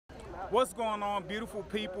What's going on, beautiful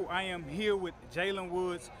people? I am here with Jalen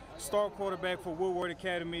Woods, star quarterback for Woodward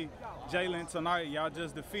Academy. Jalen, tonight y'all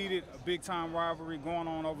just defeated a big-time rivalry going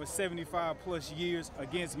on over 75+ years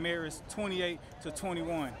against Marist,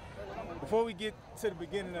 28-21. Before we get to the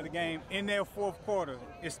beginning of the game, in their fourth quarter,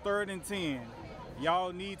 it's 3rd and 10.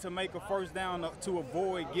 Y'all need to make a first down to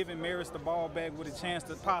avoid giving Marist the ball back with a chance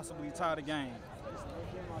to possibly tie the game.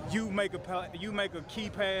 You make a key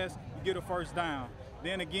pass, you get a first down.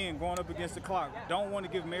 Then again, going up against the clock, don't want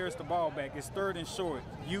to give Marist the ball back. It's 3rd and short.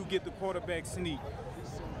 You get the quarterback sneak.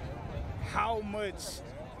 How much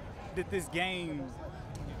did this game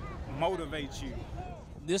motivate you?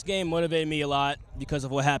 This game motivated me a lot because of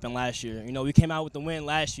what happened last year. You know, we came out with the win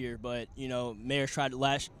last year, but you know, Marist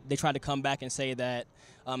tried to come back and say that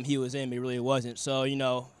he was in, but he really wasn't. So you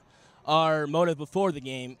know, our motive before the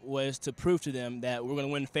game was to prove to them that we're going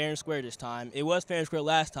to win fair and square this time. It was fair and square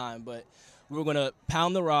last time, but we were going to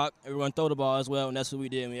pound the rock and we were going to throw the ball as well, and that's what we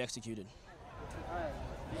did, and we executed.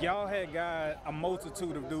 Y'all had got a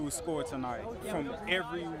multitude of dudes score tonight from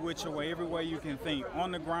every which way, every way you can think.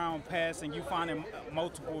 On the ground passing, you finding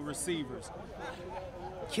multiple receivers.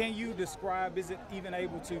 Can you describe, is it even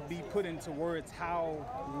able to be put into words how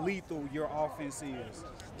lethal your offense is?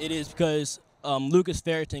 It is because Lucas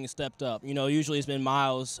Ferritin stepped up. You know, usually it's been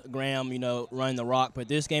Miles Graham, you know, running the rock, but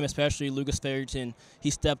this game especially, Lucas Ferritin,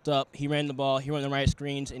 he stepped up, he ran the ball, he ran the right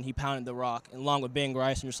screens, and he pounded the rock, along with Ben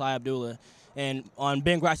Grice and Josiah Abdullah. And on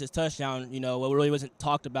Ben Grice's touchdown, you know, what really wasn't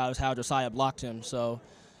talked about is how Josiah blocked him. So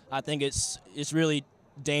I think it's really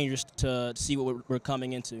dangerous to see what we're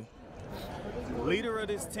coming into. Leader of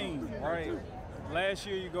this team, right? Last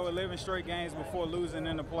year you go 11 straight games before losing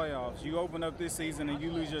in the playoffs. You open up this season and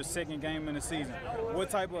you lose your 2nd game in the season. What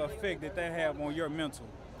type of effect did that have on your mental?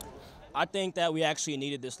 I think that we actually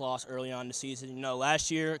needed this loss early on in the season. You know,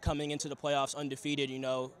 last year coming into the playoffs undefeated, you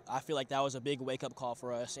know, I feel like that was a big wake-up call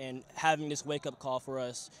for us. And having this wake-up call for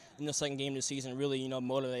us in the 2nd game of the season really, you know,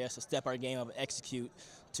 motivated us to step our game up and execute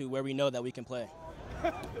to where we know that we can play.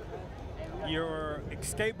 Your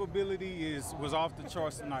escapability was off the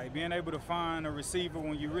charts tonight. Being able to find a receiver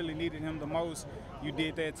when you really needed him the most, you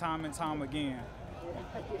did that time and time again.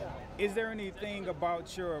 Is there anything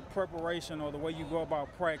about your preparation or the way you go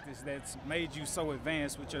about practice that's made you so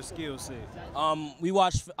advanced with your skill set?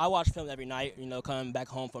 I watch film every night, you know, coming back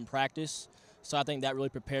home from practice. So I think that really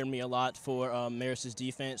prepared me a lot for Marist's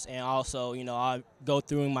defense. And also, you know, I go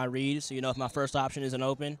through my reads. You know, if my first option isn't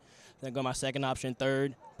open, then go my 2nd option,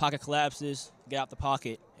 3rd. Pocket collapses, get out the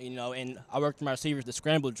pocket, you know, and I work with my receivers the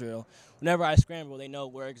scramble drill. Whenever I scramble, they know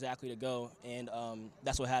where exactly to go, and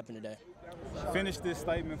that's what happened today. Finish this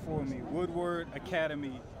statement for me. Woodward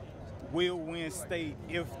Academy will win state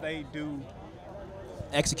if they do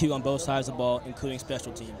execute on both sides of the ball, including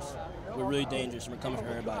special teams. We're really dangerous, and we're coming for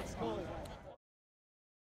everybody.